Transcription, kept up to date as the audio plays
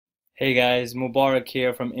Hey guys, Mubarak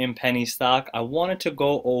here from InPenny Stock. I wanted to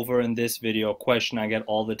go over in this video a question I get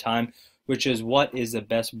all the time, which is what is the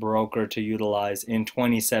best broker to utilize in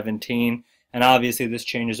 2017? And obviously this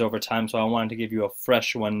changes over time, so I wanted to give you a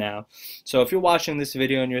fresh one now. So if you're watching this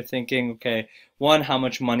video and you're thinking, okay, one, how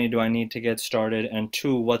much money do I need to get started? And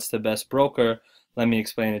two, what's the best broker? Let me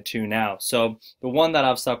explain it to you now. So the one that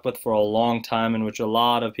I've stuck with for a long time and which a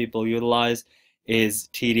lot of people utilize is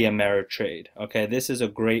TD Ameritrade. Okay, this is a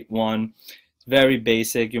great one. It's very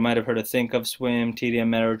basic. You might have heard of Thinkorswim, TD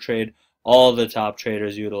Ameritrade. All the top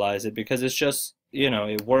traders utilize it because it's just,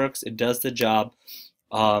 it works, it does the job.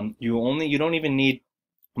 You don't even need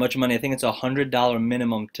much money. I think it's $100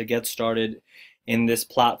 minimum to get started in this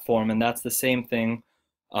platform, and that's the same thing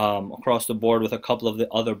across the board with a couple of the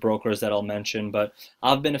other brokers that I'll mention. But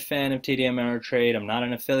I've been a fan of TD Ameritrade. I'm not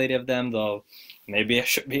an affiliate of them, though maybe I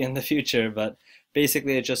should be in the future, but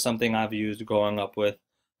basically it's just something I've used growing up with.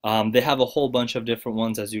 They have a whole bunch of different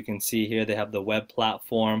ones, as you can see here. They have the web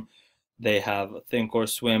platform, they have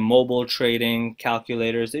Thinkorswim mobile trading,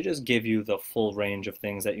 calculators. They just give you the full range of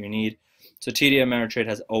things that you need. So TD Ameritrade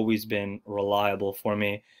has always been reliable for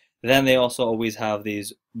me. Then they also always have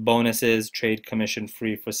these bonuses, trade commission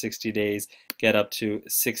free for 60 days, get up to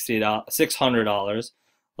 $600.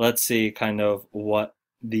 Let's see kind of what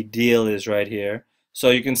the deal is right here.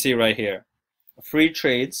 So you can see right here, free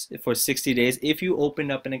trades for 60 days if you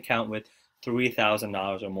opened up an account with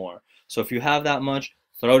 $3,000 or more. So if you have that much,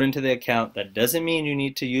 throw it into the account. That doesn't mean you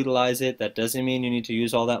need to utilize it. That doesn't mean you need to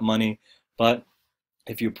use all that money. But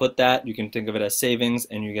if you put that, you can think of it as savings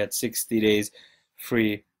and you get 60 days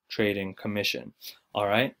free trading commission. All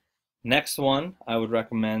right. Next one I would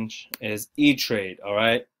recommend is E-Trade. All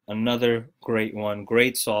right. Another great one.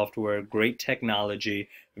 Great software, great technology,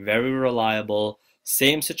 very reliable.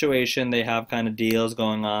 Same situation. They have kind of deals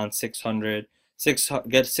going on. Get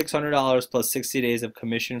 $600 plus 60 days of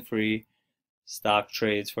commission free stock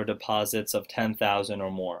trades for deposits of 10,000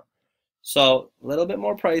 or more. So a little bit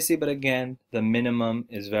more pricey, but again, the minimum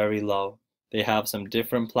is very low. They have some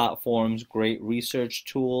different platforms, great research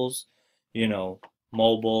tools,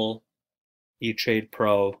 mobile, E-Trade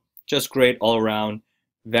Pro, just great all around,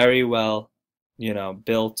 very well,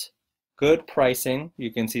 built, good pricing.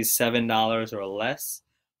 You can see $7 or less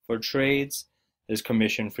for trades. There's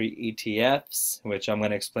commission-free ETFs, which I'm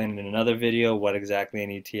going to explain in another video what exactly an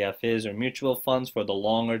ETF is, or mutual funds for the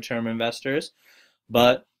longer-term investors.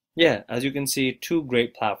 But yeah, as you can see, two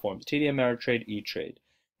great platforms, TD Ameritrade, E-Trade.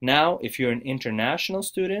 Now, if you're an international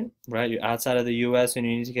student, right, you're outside of the US and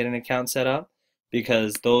you need to get an account set up,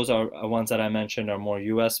 because those are ones that I mentioned are more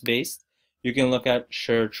US based, you can look at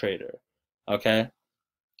SureTrader. Okay,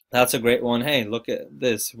 that's a great one. Hey, look at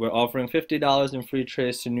this. We're offering $50 in free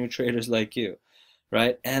trades to new traders like you,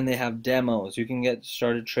 right? And they have demos. You can get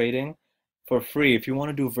started trading for free. If you want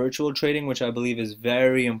to do virtual trading, which I believe is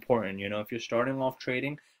very important, if you're starting off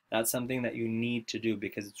trading, that's something that you need to do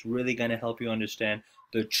because it's really going to help you understand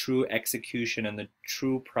the true execution and the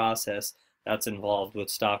true process that's involved with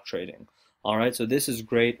stock trading. All right, so this is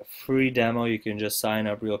great. Free demo. You can just sign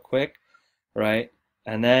up real quick, right?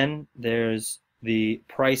 And then there's the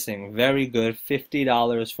pricing. Very good.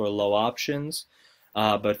 $50 for low options,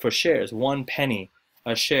 but for shares, 1 penny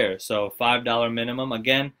a share. So $5 minimum.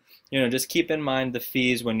 Again, just keep in mind the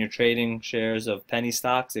fees when you're trading shares of penny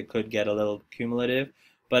stocks. It could get a little cumulative,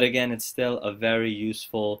 but again, it's still a very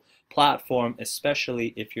useful platform,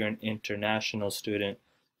 especially if you're an international student,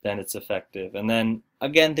 then it's effective. And then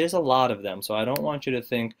again, there's a lot of them, so I don't want you to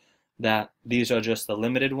think that these are just the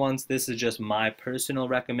limited ones. This is just my personal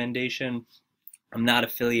recommendation. I'm not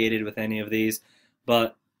affiliated with any of these,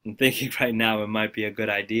 but I'm thinking right now it might be a good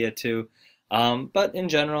idea to. But in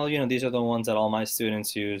general, these are the ones that all my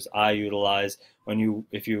students use, I utilize.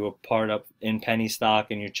 If you are part of InPenny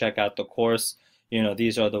Stock and you check out the course,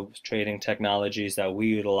 these are the trading technologies that we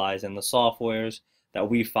utilize and the softwares that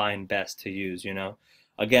we find best to use,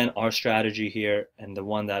 Again, our strategy here and the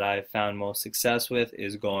one that I've found most success with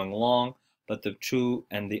is going long, but the two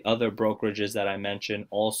and the other brokerages that I mentioned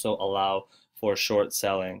also allow for short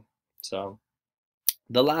selling. So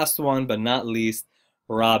the last one, but not least,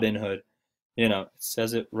 Robinhood. It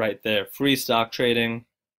says it right there, free stock trading.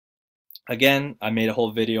 Again, I made a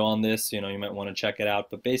whole video on this, you might want to check it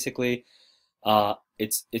out, but basically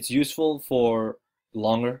it's useful for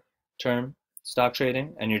longer term stock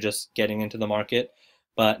trading and you're just getting into the market,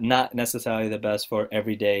 but not necessarily the best for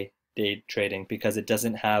everyday day trading because it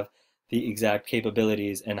doesn't have the exact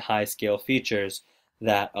capabilities and high scale features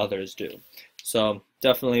that others do. So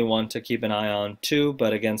definitely one to keep an eye on too,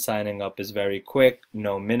 but again, signing up is very quick,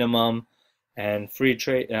 no minimum, and free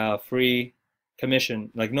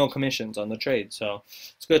commission, like no commissions on the trade. So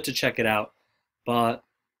it's good to check it out. But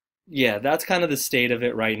yeah, that's kind of the state of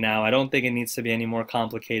it right now. I don't think it needs to be any more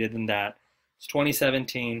complicated than that. It's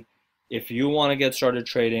 2017. If you want to get started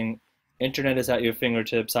trading, internet is at your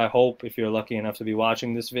fingertips. I hope if you're lucky enough to be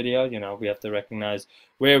watching this video, we have to recognize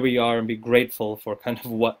where we are and be grateful for kind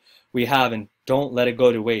of what we have, and don't let it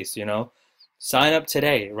go to waste, Sign up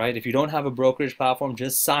today, right? If you don't have a brokerage platform,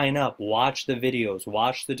 just sign up. Watch the videos.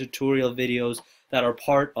 Watch the tutorial videos that are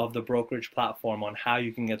part of the brokerage platform on how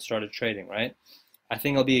you can get started trading, right? I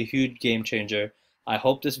think it'll be a huge game changer. I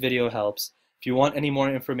hope this video helps. If you want any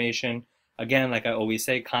more information, again, like I always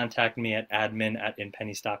say, contact me at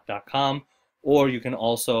admin@inpennystock.com, or you can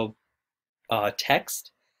also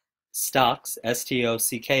text stocks,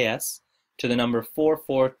 STOCKS, to the number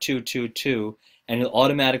 44222, and you'll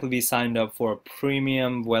automatically be signed up for a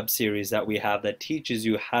premium web series that we have that teaches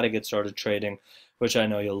you how to get started trading, which I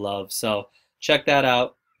know you'll love. So check that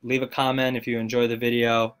out. Leave a comment if you enjoy the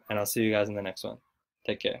video, and I'll see you guys in the next one.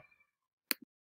 Take care.